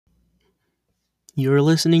You're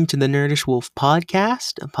listening to the Nerdish Wolf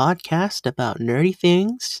podcast, a podcast about nerdy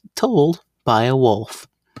things told by a wolf.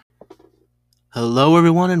 Hello,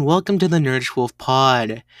 everyone, and welcome to the Nerdish Wolf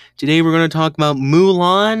pod. Today, we're going to talk about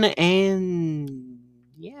Mulan, and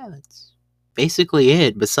yeah, that's basically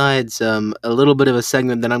it. Besides a little bit of a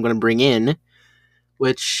segment that I'm going to bring in,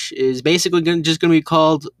 which is basically just going to be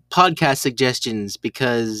called podcast suggestions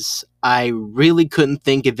because I really couldn't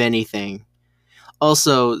think of anything.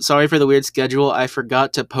 Also, sorry for the weird schedule. I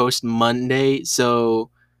forgot to post Monday,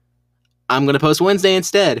 so I'm going to post Wednesday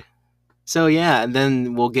instead. So yeah, and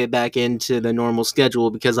then we'll get back into the normal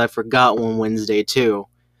schedule because I forgot one Wednesday too.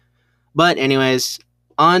 But anyways,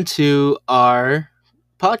 on to our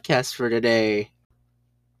podcast for today.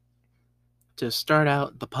 To start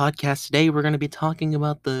out the podcast today, we're going to be talking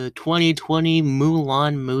about the 2020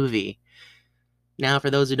 Mulan movie. Now,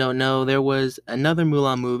 for those who don't know, there was another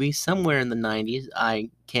Mulan movie somewhere in the 90s.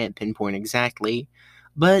 I can't pinpoint exactly.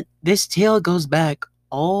 But this tale goes back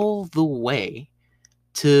all the way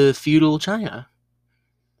to feudal China.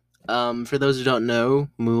 For those who don't know,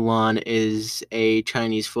 Mulan is a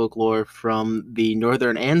Chinese folklore from the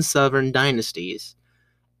northern and southern dynasties.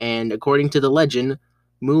 And according to the legend,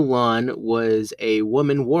 Mulan was a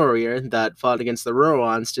woman warrior that fought against the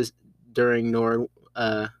Rohans during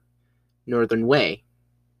Northern Wei.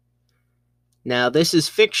 Now, this is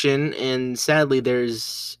fiction, and sadly,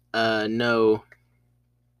 there's no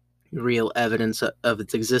real evidence of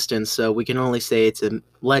its existence, so we can only say it's a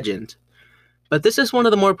legend. But this is one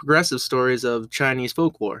of the more progressive stories of Chinese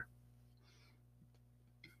folklore.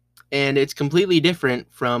 And it's completely different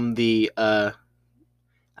from the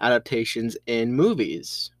adaptations in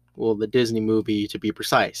movies. Well, the Disney movie, to be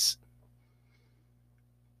precise.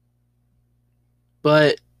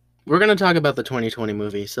 But we're going to talk about the 2020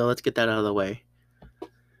 movie, so let's get that out of the way.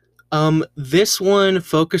 This one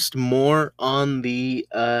focused more on the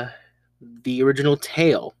original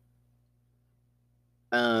tale.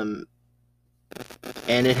 And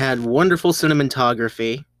it had wonderful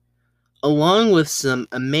cinematography, along with some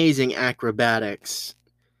amazing acrobatics,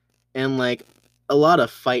 and like a lot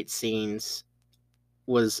of fight scenes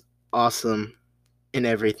was awesome and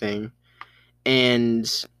everything. And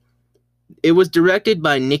it was directed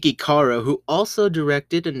by Nikki Caro, who also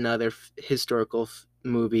directed another historical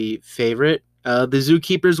movie favorite, The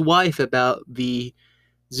Zookeeper's Wife, about the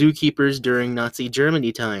zookeepers during Nazi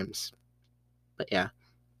Germany times. But yeah.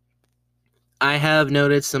 I have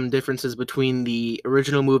noticed some differences between the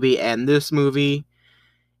original movie and this movie.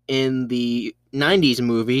 In the 90s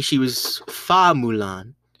movie, she was Fa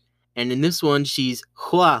Mulan. And in this one, she's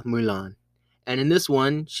Hua Mulan. And in this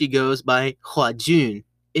one, she goes by Hua Jun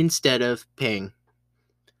instead of Ping.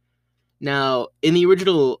 Now, in the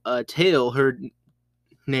original tale, her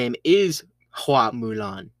name is Hua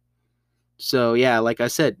Mulan. So yeah, like I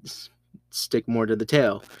said, stick more to the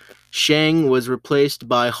tale. Shang was replaced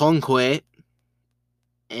by Hong Hui,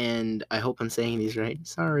 and I hope I'm saying these right.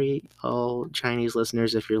 Sorry, all Chinese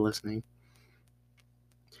listeners, if you're listening.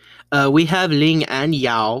 We have Ling and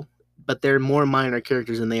Yao, but they're more minor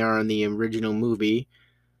characters than they are in the original movie.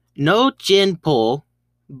 No Jin Po,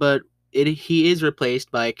 but he is replaced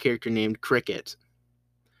by a character named Cricket.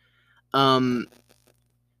 Now,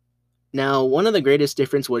 one of the greatest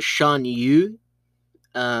difference was Shan Yu.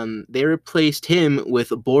 They replaced him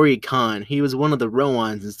with Bori Khan. He was one of the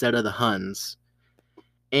Rohans instead of the Huns.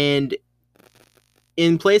 And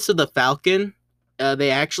in place of the Falcon,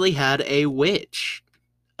 they actually had a witch.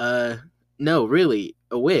 No, really,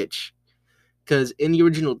 a witch. Because in the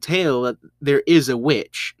original tale, there is a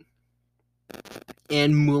witch.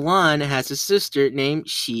 And Mulan has a sister named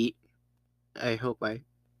Xi. I hope I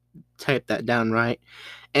typed that down right.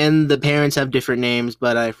 And the parents have different names,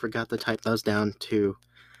 but I forgot to type those down too.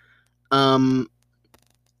 In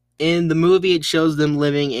the movie, it shows them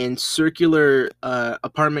living in circular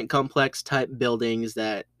apartment complex type buildings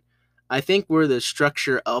that I think were the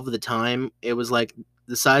structure of the time. It was like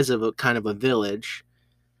the size of a kind of a village.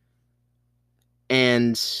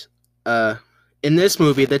 And in this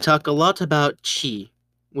movie, they talk a lot about qi,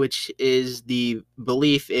 which is the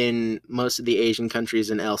belief in most of the Asian countries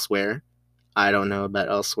and elsewhere. I don't know about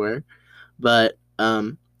elsewhere. But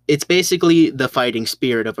it's basically the fighting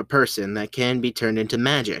spirit of a person that can be turned into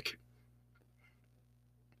magic.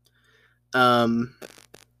 In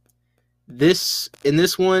this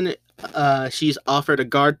one, she's offered a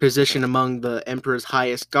guard position among the Emperor's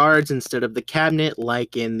highest guards instead of the cabinet,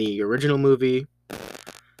 like in the original movie.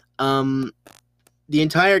 The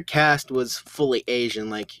entire cast was fully Asian.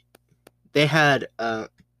 Like they had a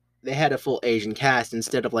full Asian cast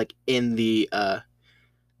instead of like in the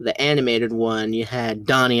animated one, you had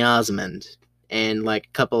Donny Osmond, and like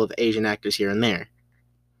a couple of Asian actors here and there.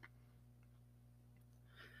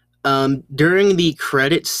 During the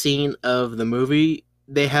credit scene of the movie,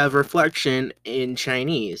 they have reflection in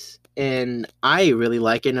Chinese, and I really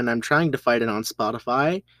like it, and I'm trying to find it on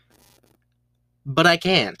Spotify, but I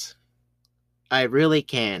can't. I really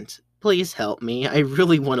can't. Please help me. I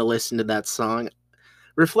really want to listen to that song.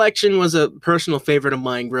 Reflection was a personal favorite of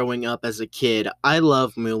mine growing up as a kid. I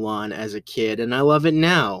loved Mulan as a kid, and I love it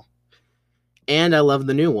now. And I love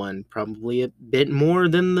the new one, probably a bit more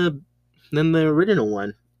than the original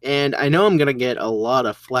one. And I know I'm gonna get a lot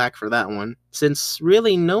of flack for that one, since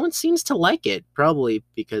really no one seems to like it. Probably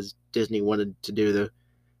because Disney wanted to do the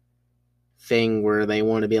thing where they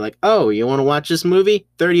want to be like, "Oh, you want to watch this movie?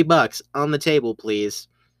 $30 on the table, please."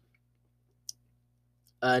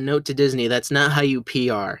 Note to Disney, that's not how you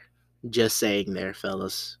PR. Just saying there,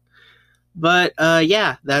 fellas. But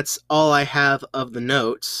yeah, that's all I have of the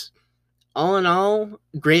notes. All in all,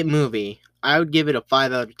 great movie. I would give it a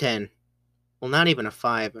 5 out of 10. Well, not even a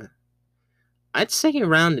 5. I'd say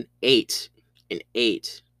around an 8. An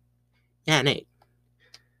 8. Yeah, an 8.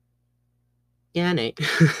 Yeah, an 8.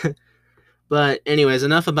 But anyways,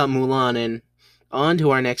 enough about Mulan, and on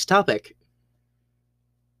to our next topic.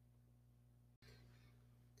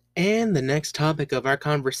 And the next topic of our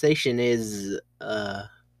conversation is,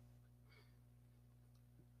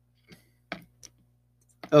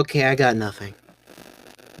 okay, I got nothing.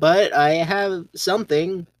 But I have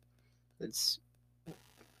something that's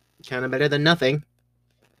kind of better than nothing.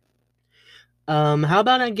 How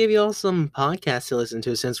about I give you all some podcasts to listen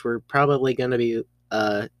to, since we're probably going to be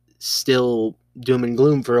still doom and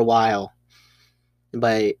gloom for a while. And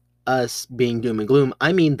by us being doom and gloom,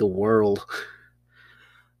 I mean the world.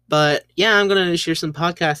 But yeah, I'm going to share some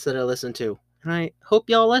podcasts that I listen to, and I hope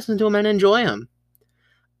y'all listen to them and enjoy them.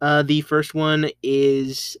 The first one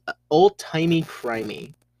is Old Timey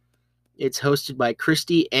Crimey. It's hosted by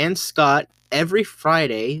Christy and Scott. Every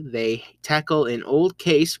Friday, they tackle an old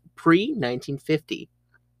case pre-1950.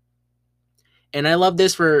 And I love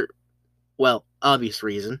this for, well, obvious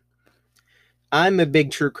reason. I'm a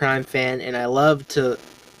big true crime fan, and I love to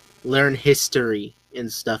learn history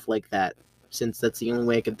and stuff like that, since that's the only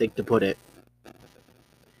way I can think to put it.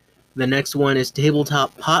 The next one is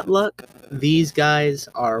Tabletop Potluck. These guys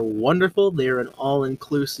are wonderful. They're an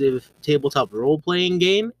all-inclusive tabletop role-playing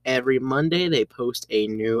game. Every Monday, they post a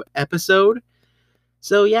new episode.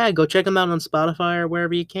 So yeah, go check them out on Spotify or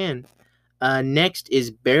wherever you can. Next is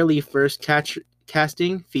Barely First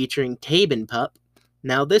Casting, featuring Tabin Pup.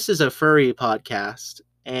 Now, this is a furry podcast,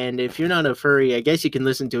 and if you're not a furry, I guess you can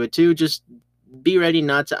listen to it too. Just be ready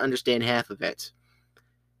not to understand half of it.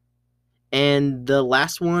 And the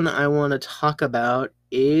last one I want to talk about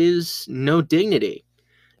is No Dignity.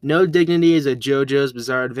 No Dignity is a JoJo's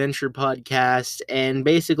Bizarre Adventure podcast, and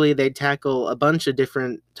basically they tackle a bunch of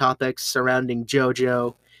different topics surrounding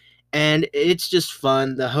JoJo, and it's just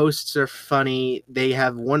fun. The hosts are funny. They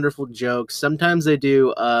have wonderful jokes. Sometimes they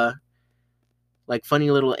do like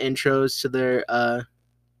funny little intros to their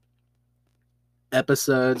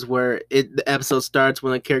episodes where the episode starts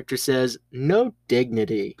when the character says "No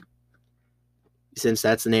Dignity," since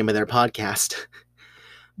that's the name of their podcast.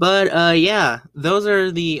 But yeah, those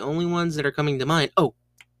are the only ones that are coming to mind. Oh,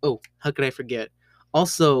 how could I forget?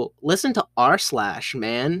 Also, listen to r/,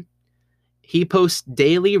 man. He posts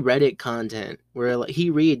daily Reddit content where he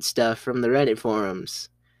reads stuff from the Reddit forums.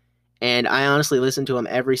 And I honestly listen to him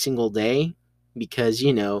every single day because,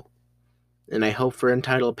 and I hope for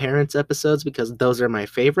Entitled Parents episodes because those are my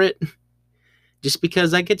favorite. Just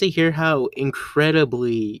because I get to hear how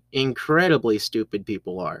incredibly, incredibly stupid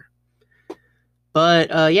people are.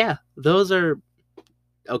 But yeah, those are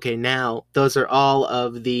all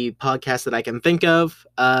of the podcasts that I can think of.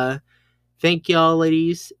 Thank y'all,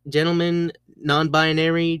 ladies, gentlemen,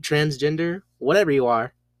 non-binary, transgender, whatever you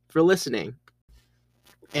are, for listening.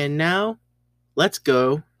 And now, let's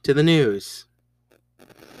go to the news.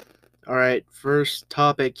 Alright, first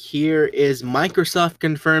topic here is Microsoft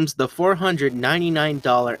confirms the $499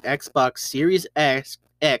 Xbox Series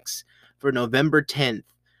X for November 10th.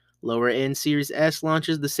 Lower-end Series S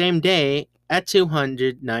launches the same day at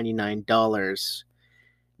 $299.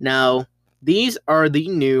 Now, these are the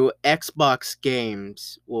new Xbox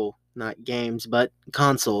games. Well, not games, but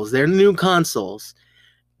consoles. They're new consoles.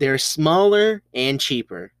 They're smaller and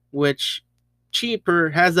cheaper, which cheaper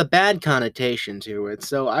has a bad connotation to it,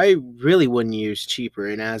 so I really wouldn't use cheaper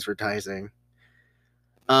in advertising.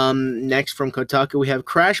 Next from Kotaku, we have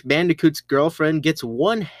Crash Bandicoot's girlfriend gets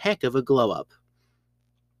one heck of a glow up.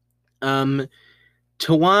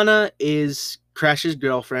 Tawana is Crash's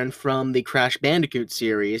girlfriend from the Crash Bandicoot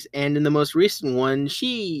series, and in the most recent one,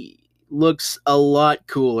 she looks a lot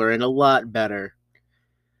cooler and a lot better.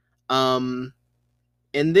 In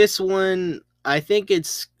this one, I think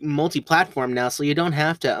it's multi-platform now, so you don't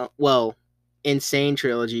have to. Well, Insane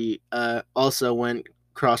Trilogy also went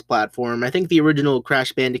cross-platform. I think the original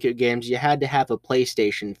Crash Bandicoot games you had to have a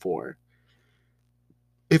PlayStation for.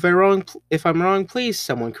 If I'm wrong, please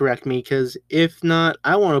someone correct me, because if not,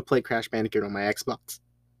 I want to play Crash Bandicoot on my Xbox.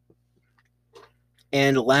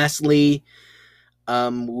 And lastly,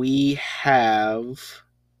 we have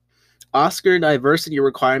Oscar diversity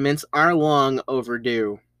requirements are long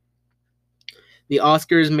overdue. The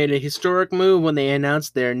Oscars made a historic move when they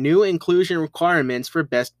announced their new inclusion requirements for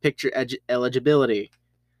Best Picture eligibility.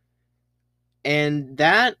 And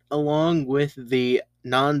that, along with the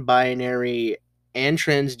non-binary and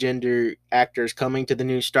transgender actors coming to the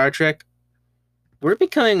new Star Trek, we're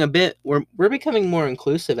becoming more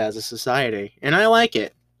inclusive as a society, and I like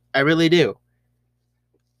it. I really do.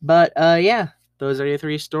 But yeah, those are your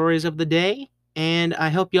 3 stories of the day, and I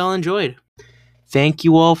hope y'all enjoyed. Thank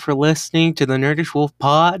you all for listening to the Nerdish Wolf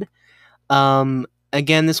Pod.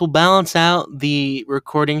 Again, this will balance out the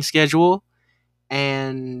recording schedule,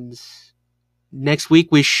 and next week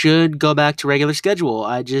we should go back to regular schedule.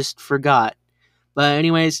 I just forgot. But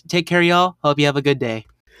anyways, take care, y'all. Hope you have a good day.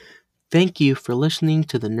 Thank you for listening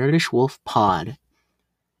to the Nerdish Wolf Pod.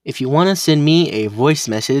 If you want to send me a voice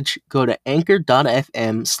message, go to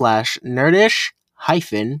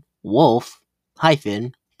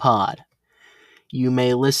anchor.fm/nerdish-wolf-pod. You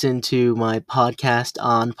may listen to my podcast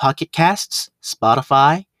on Pocket Casts,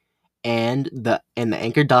 Spotify, and the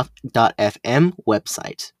anchor.fm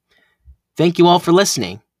website. Thank you all for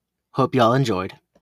listening. Hope y'all enjoyed.